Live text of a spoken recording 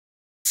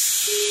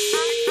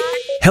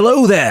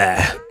Hello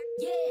there!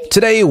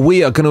 Today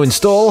we are going to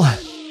install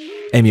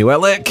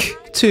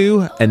EmuELEC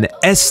to an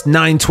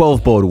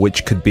S912 board,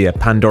 which could be a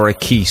Pandora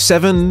Key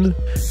 7,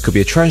 could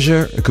be a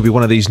Treasure, it could be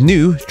one of these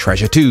new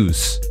Treasure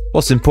 2s.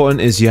 What's important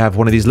is you have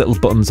one of these little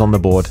buttons on the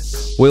board.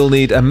 We'll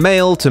need a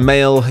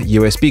male-to-male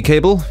USB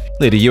cable,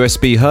 need a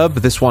USB hub,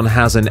 this one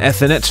has an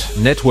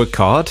Ethernet network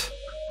card,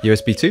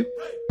 USB 2.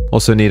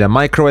 Also need a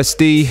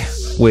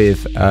microSD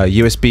with a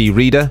USB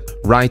reader,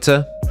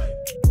 writer,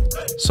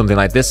 something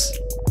like this.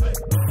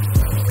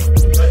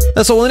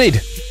 That's all I need.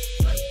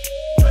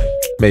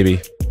 Maybe.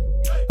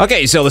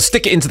 Okay, so let's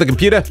stick it into the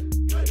computer.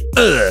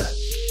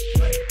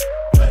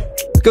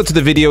 Go to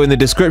the video in the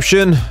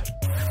description.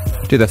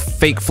 Do the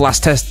fake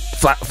flash test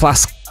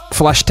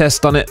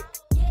on it.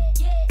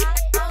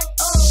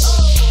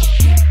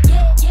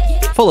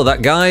 Follow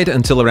that guide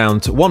until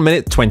around 1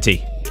 minute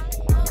 20.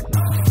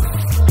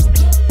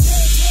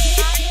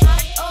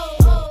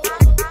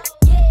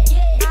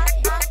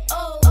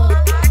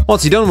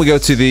 Once you're done, we go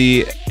to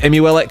the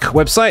EmuELEC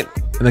website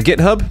and the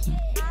GitHub.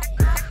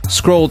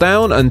 Scroll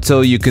down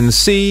until you can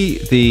see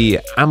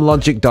the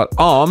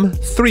amlogic.arm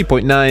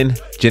 3.9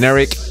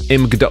 generic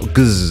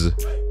img.gz.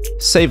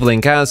 Save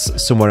link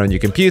as somewhere on your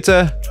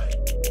computer.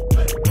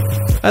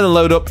 And then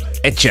load up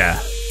Etcher.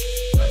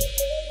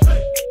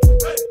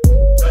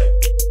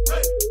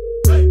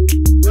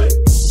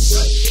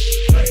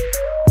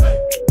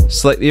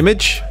 Select the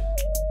image.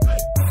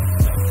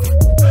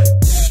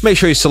 Make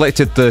sure you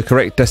selected the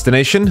correct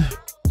destination.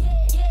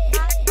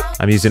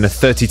 I'm using a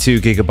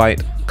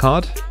 32GB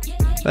card.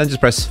 Then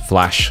just press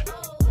flash.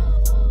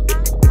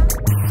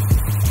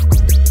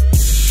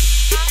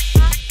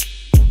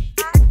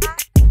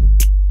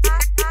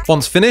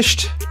 Once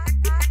finished,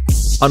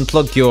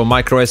 unplug your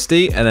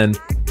microSD and then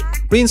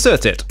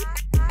reinsert it.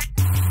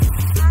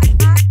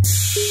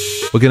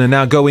 We're going to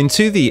now go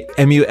into the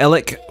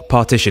EmuELEC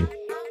partition.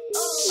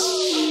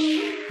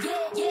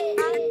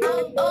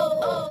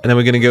 And then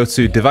we're going to go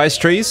to device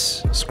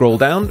trees, scroll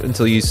down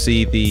until you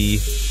see the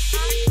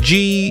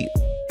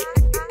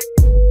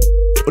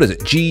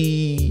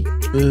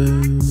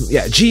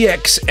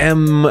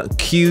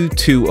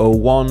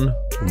GXMQ201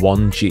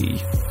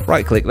 1G.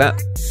 Right click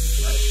that,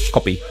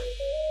 copy.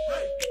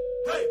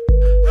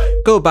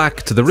 Go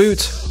back to the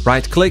root,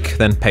 right click,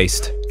 then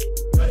paste.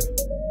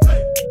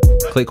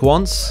 Click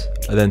once,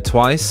 and then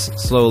twice,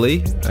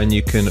 slowly, and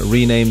you can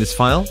rename this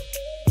file.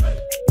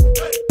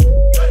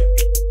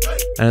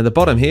 And at the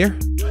bottom here,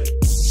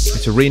 you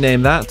need to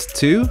rename that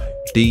to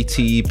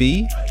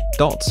dtb.img.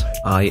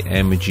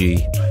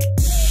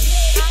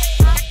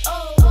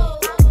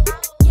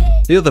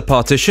 The other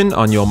partition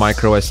on your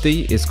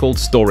microSD is called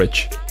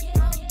storage.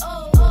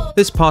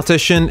 This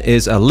partition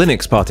is a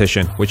Linux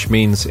partition, which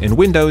means in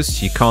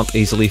Windows you can't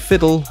easily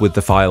fiddle with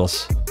the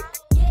files.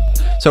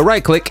 So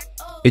right click,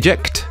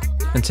 eject,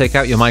 and take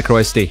out your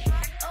microSD.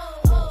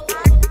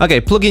 Okay,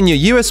 plug in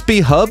your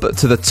USB hub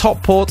to the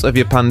top port of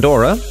your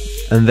Pandora,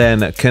 and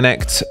then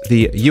connect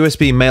the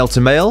USB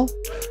male-to-male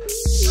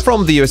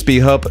from the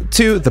USB hub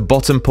to the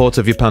bottom port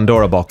of your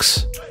Pandora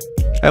box.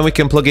 And we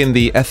can plug in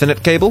the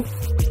Ethernet cable,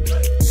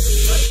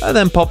 and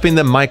then pop in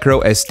the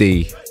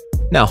microSD.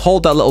 Now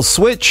hold that little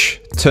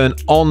switch, turn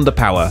on the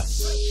power.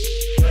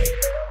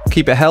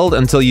 Keep it held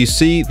until you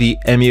see the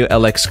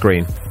EmuELEC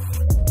screen.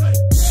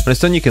 When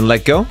it's done, you can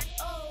let go.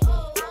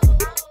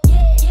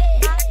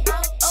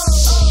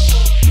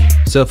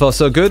 So far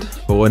so good,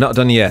 but we're not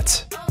done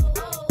yet.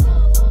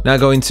 Now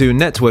go into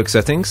network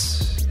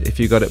settings. If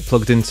you got it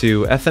plugged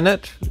into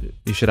Ethernet,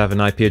 you should have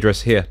an IP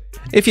address here.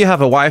 If you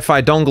have a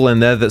Wi-Fi dongle in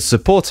there that's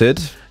supported,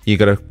 you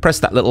gotta press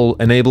that little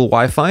enable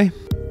Wi-Fi,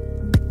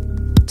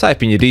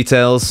 type in your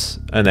details,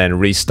 and then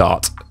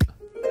restart.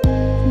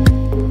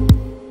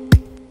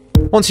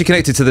 Once you're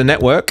connected to the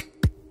network,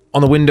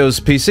 on the Windows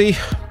PC,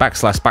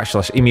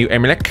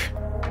 //EmuELEC,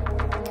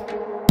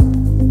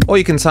 or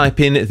you can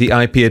type in the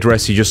IP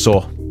address you just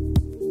saw.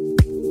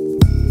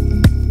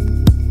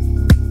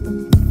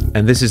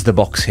 And this is the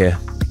box here.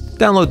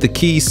 Download the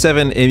Key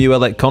 7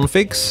 EmuELEC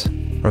configs.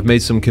 I've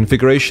made some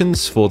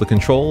configurations for the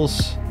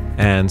controls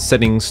and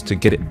settings to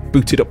get it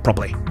booted up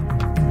properly.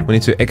 We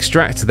need to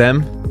extract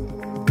them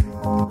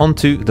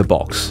onto the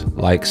box,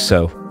 like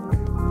so.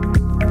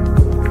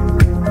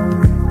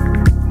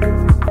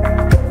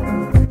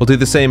 We'll do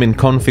the same in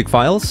config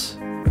files.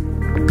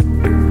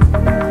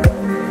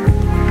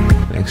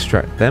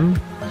 Extract them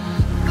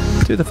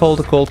to the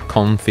folder called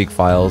config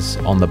files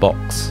on the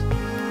box.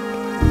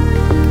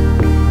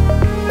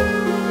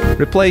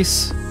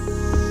 Replace,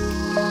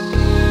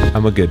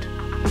 and we're good.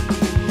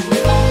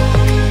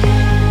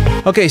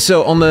 Okay,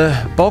 so on the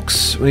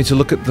box, we need to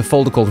look at the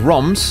folder called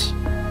ROMs.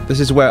 This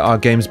is where our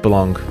games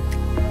belong.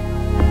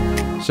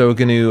 So we're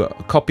going to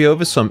copy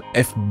over some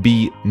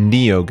FB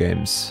Neo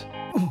games.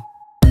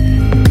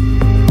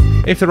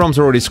 If the ROMs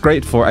are already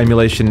scraped for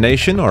Emulation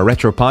Nation or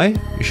Retropie,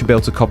 you should be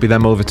able to copy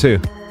them over too.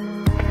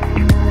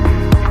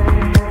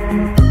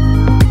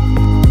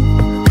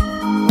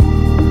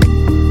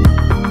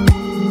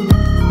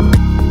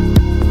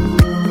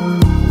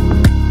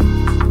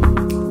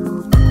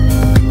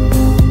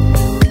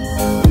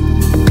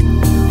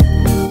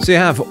 So you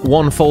have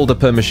one folder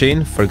per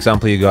machine. For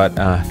example, you got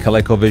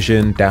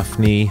ColecoVision,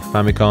 Daphne,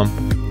 Famicom.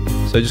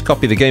 So just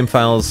copy the game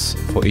files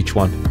for each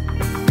one.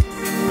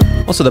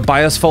 Also, the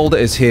BIOS folder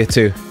is here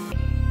too.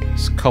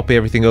 Just copy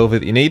everything over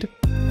that you need.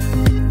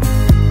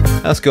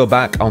 Let's go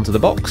back onto the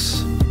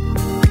box.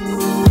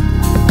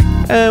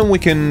 And we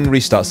can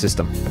restart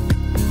system.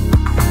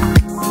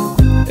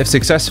 If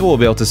successful, we'll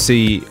be able to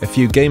see a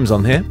few games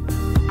on here,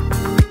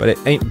 but it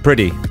ain't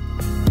pretty.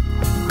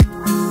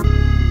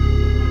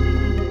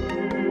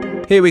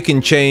 Here we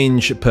can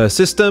change per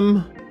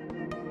system.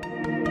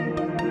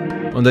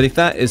 Underneath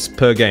that is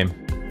per game.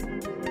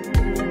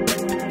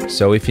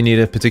 So if you need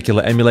a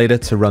particular emulator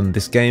to run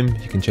this game,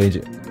 you can change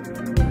it.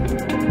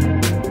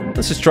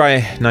 Let's just try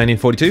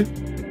 1942.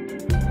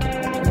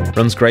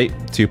 Runs great,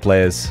 2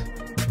 players.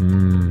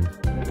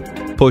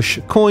 Push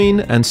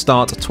coin and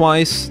start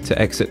twice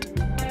to exit.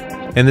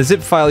 In the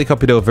zip file you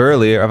copied over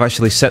earlier, I've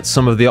actually set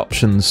some of the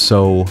options,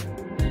 so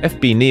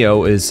FB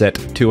Neo is at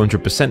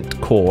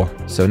 200% core,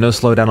 so no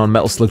slowdown on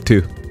Metal Slug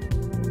 2.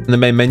 In the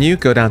main menu,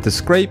 go down to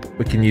Scrape.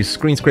 We can use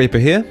Screen Scraper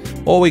here,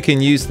 or we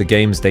can use the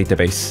game's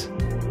database.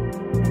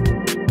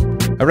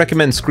 I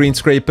recommend Screen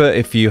Scraper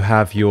if you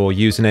have your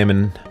username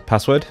and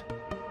password,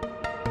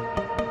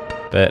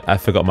 but I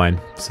forgot mine,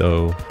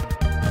 so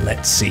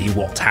let's see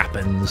what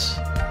happens.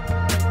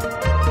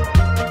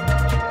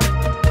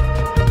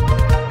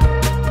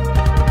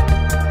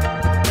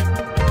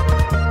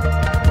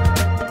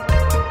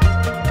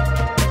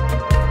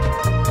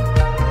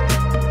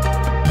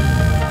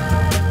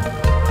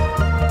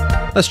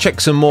 Let's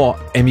check some more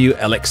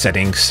EmuELEC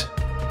settings.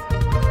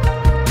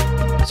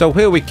 So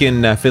here we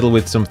can fiddle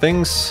with some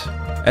things.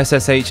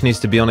 SSH needs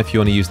to be on if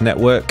you want to use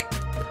network.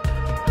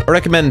 I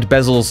recommend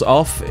bezels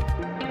off.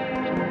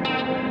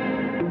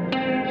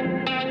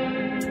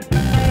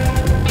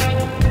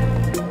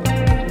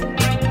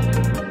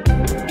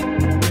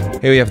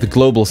 Here we have the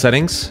global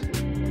settings.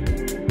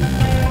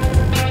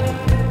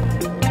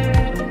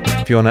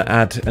 If you want to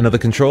add another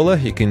controller,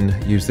 you can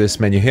use this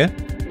menu here.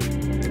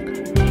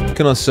 You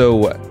can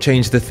also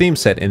change the theme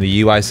set in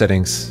the UI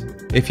settings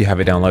if you have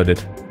it downloaded.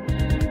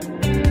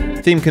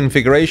 Theme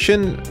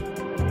configuration,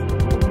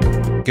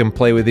 you can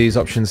play with these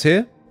options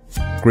here.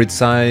 Grid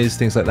size,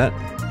 things like that.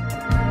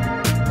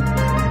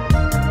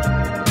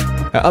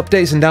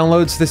 Updates and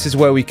downloads, this is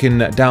where we can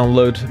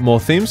download more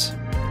themes.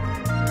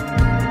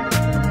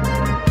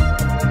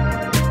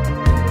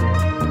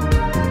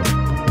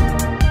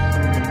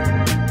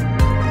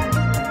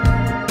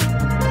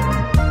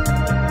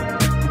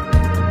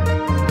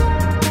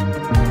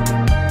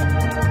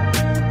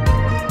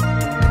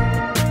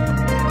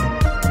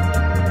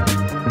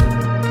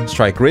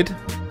 Try grid.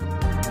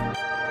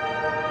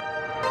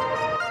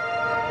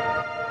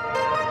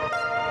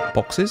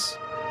 Boxes.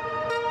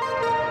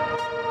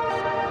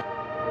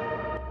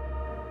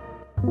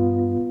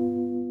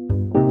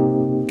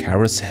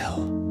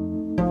 Carousel.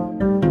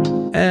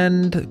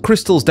 And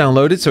crystals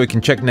downloaded, so we can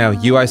check now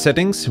UI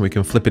settings. We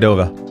can flip it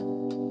over.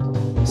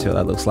 See what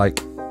that looks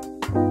like.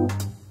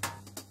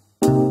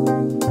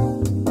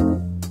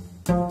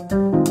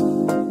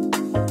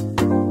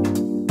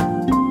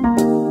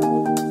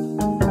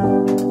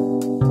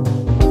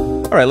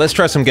 Alright, let's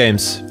try some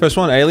games. First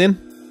one, Alien.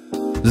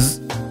 Zzz.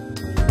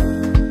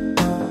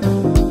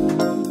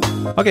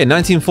 Okay,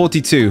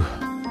 1942.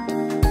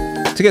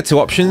 To get to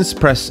options,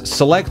 press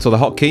Select or the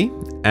hotkey,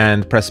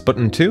 and press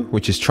button 2,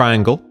 which is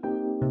triangle.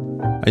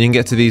 And you can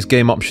get to these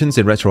game options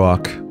in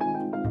RetroArch.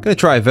 I'm gonna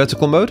try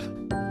vertical mode.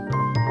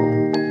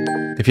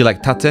 If you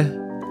like tate,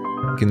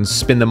 you can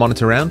spin the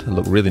monitor around and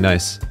look really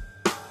nice.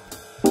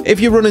 If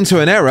you run into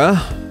an error,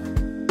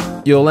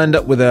 you'll end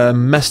up with a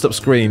messed up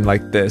screen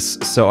like this,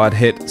 so I'd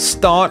hit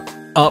Start,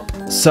 Up,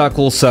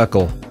 Circle,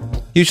 Circle.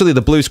 Usually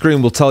the blue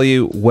screen will tell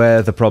you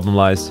where the problem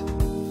lies.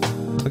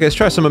 Okay, let's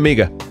try some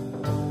Amiga.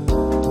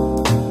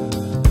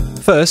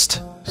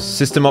 First,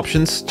 system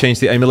options, change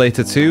the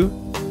emulator to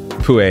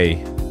Pue,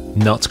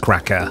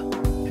 Nutcracker.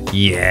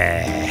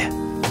 Yeah!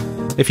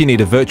 If you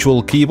need a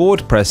virtual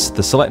keyboard, press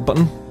the select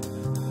button.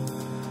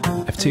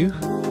 F2.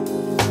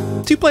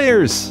 2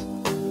 players!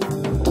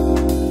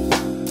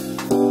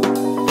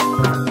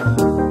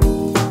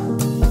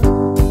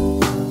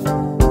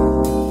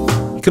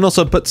 You can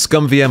also put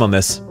ScumVM on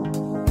this,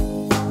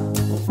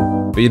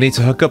 but you need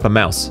to hook up a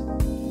mouse.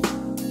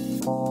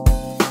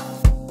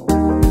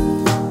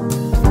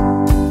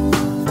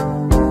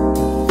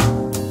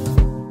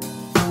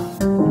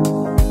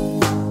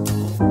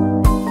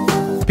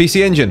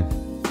 PC Engine.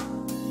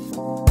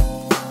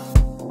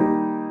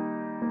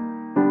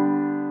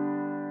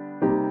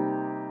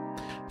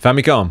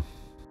 Famicom.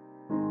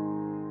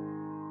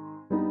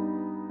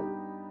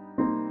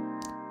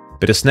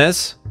 Bit of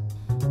SNES.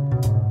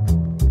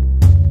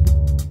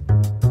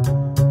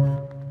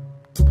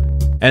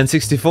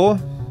 N64,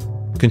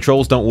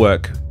 controls don't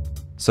work.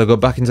 So go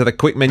back into the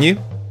quick menu,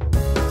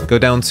 go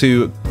down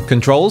to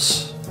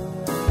controls,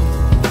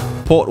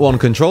 port 1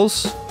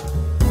 controls,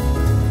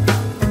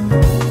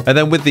 and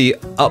then with the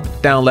up,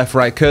 down, left,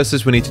 right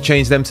cursors, we need to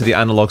change them to the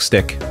analog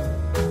stick.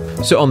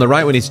 So on the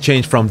right, we need to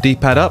change from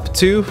D-pad up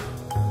to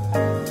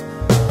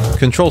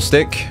control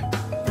stick,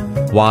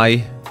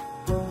 Y,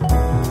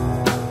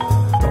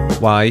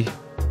 Y,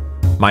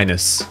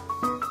 minus.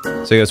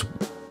 So it goes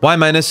Y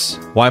minus,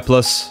 Y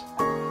plus,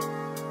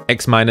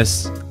 X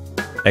minus,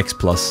 X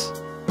plus.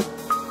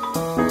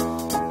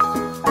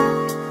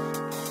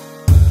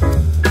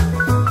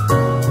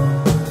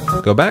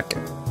 Go back,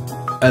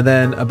 and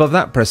then above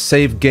that, press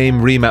Save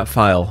Game Remap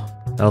File.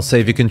 That'll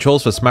save your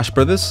controls for Smash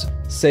Brothers.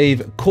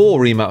 Save Core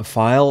Remap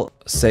File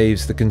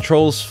saves the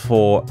controls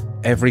for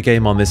every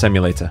game on this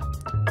emulator.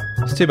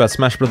 It's too bad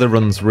Smash Brothers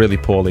runs really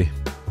poorly.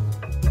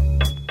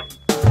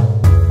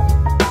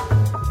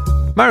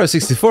 Mario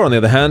 64, on the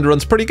other hand,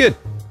 runs pretty good.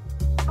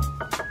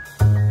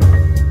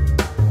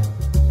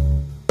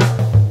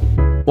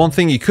 One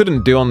thing you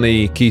couldn't do on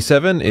the Key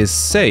 7 is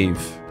save,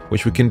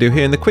 which we can do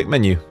here in the quick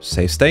menu.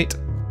 Save state.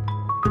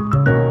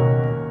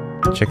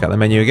 Check out the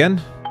menu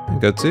again, and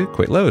go to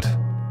Quick Load.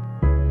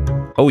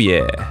 Oh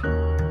yeah.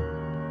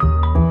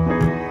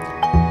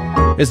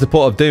 Here's the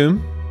port of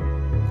Doom.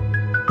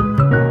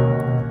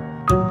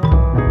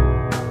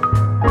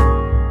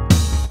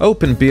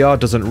 OpenBR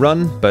doesn't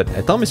run, but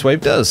Atomic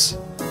Wave does.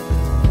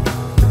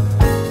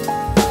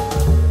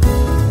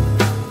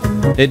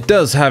 It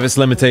does have its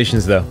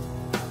limitations though.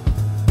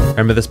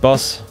 Remember this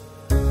boss?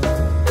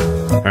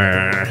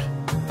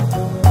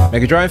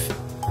 Mega Drive?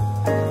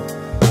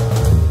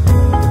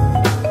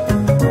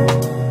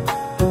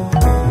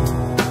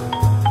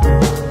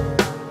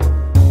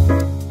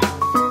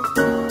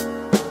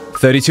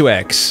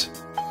 $32X.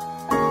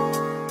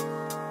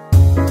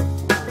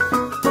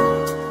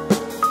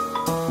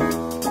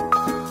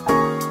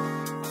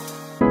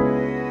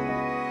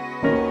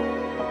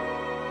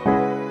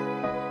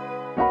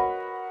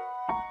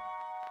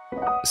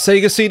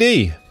 Sega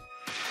CD.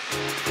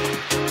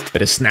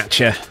 Bit of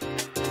Snatcher.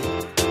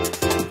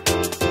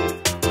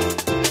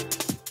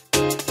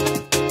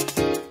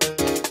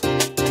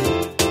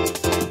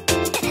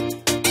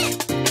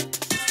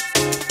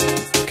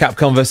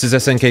 Capcom vs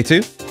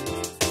SNK2.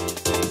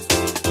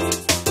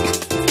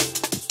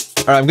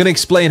 Alright, I'm going to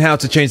explain how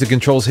to change the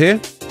controls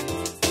here.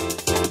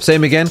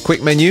 Same again,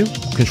 quick menu,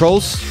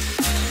 controls,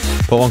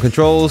 port 1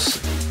 controls.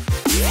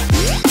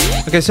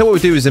 Okay, so what we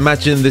do is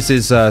imagine this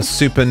is a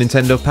Super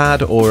Nintendo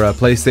pad or a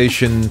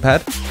PlayStation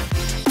pad.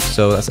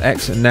 So that's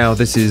X, and now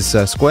this is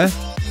square.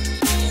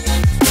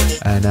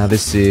 And now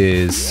this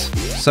is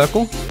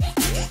circle.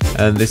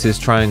 And this is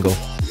triangle.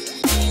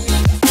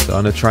 So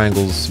on a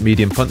triangle's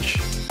medium punch.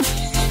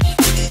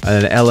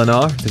 And then L and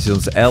R, this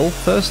is L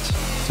first.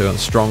 So on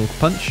strong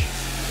punch.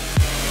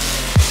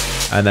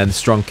 And then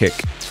strong kick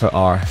for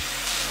R.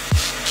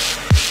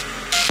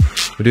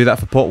 We do that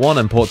for port 1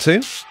 and port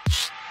 2.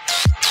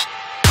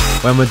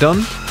 When we're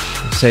done,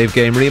 save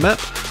game remap,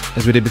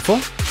 as we did before.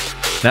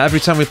 Now every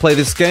time we play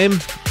this game,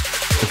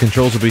 the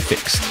controls will be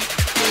fixed.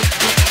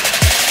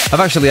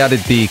 I've actually added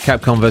the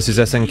Capcom vs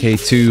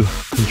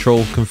SNK2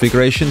 control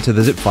configuration to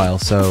the zip file,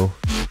 so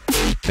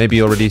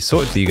maybe already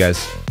sorted for you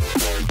guys.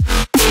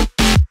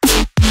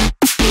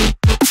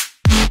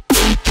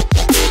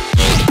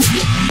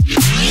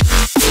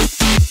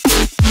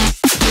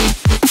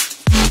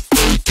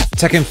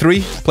 Tekken 3,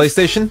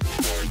 PlayStation.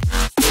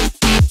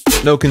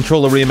 No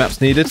controller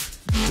remaps needed.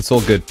 It's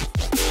all good.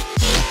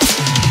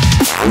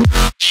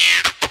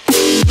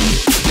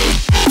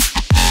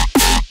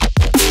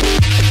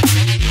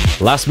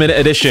 Last minute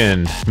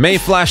edition.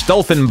 Mayflash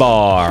Dolphin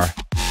Bar.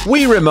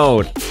 Wii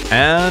Remote.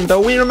 And a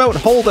Wii Remote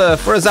holder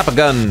for a zapper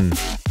gun.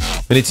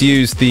 We need to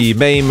use the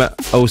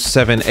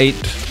MAME078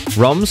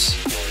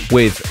 ROMs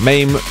with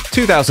MAME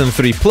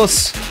 2003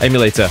 Plus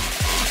emulator.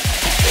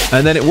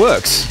 And then it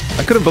works.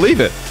 I couldn't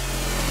believe it.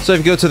 So if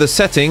you go to the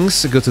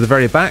settings, go to the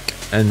very back,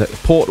 and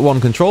port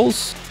 1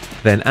 controls,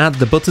 then add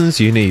the buttons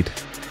you need.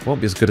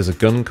 Won't be as good as a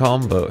gun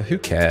com, but who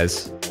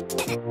cares?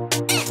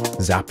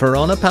 Zapper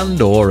on a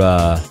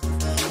Pandora.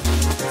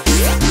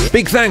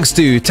 Big thanks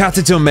to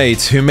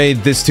Tatitomate who made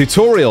this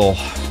tutorial,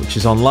 which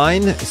is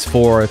online. It's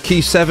for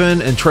Key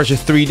 7 and Treasure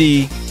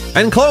 3D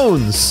and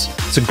clones.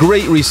 It's a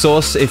great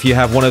resource if you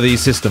have one of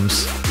these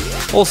systems.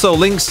 Also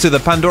links to the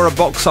Pandora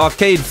Box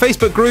Arcade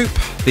Facebook group,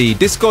 the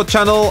Discord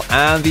channel,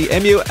 and the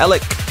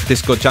EmuELEC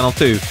Discord channel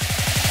too.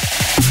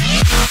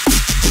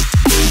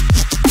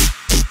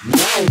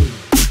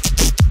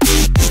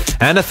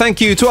 And a thank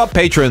you to our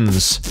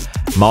patrons.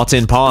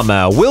 Martin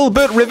Palmer,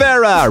 Wilbert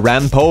Rivera,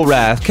 Rampo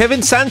Rath,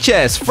 Kevin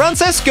Sanchez,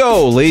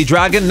 Francesco, Lee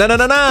Dragon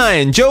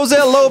 999,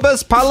 Jose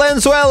Lobos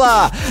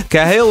Palenzuela,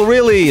 Cahill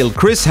Riley,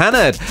 Chris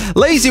Hannett,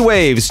 Lazy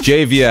Waves,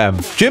 Javier,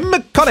 Jim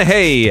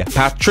McConaughey,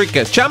 Patrick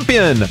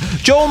Champion,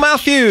 Joel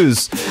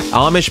Matthews,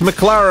 Amish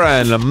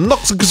McLaren,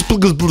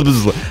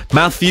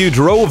 Matthew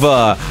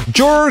Drover,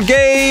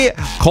 Jorge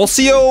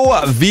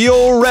Cosio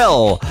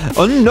Viorel,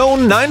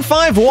 Unknown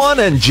 951,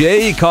 and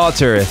Jay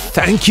Carter.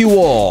 Thank you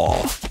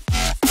all.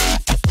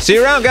 See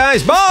you around,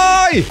 guys.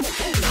 Bye!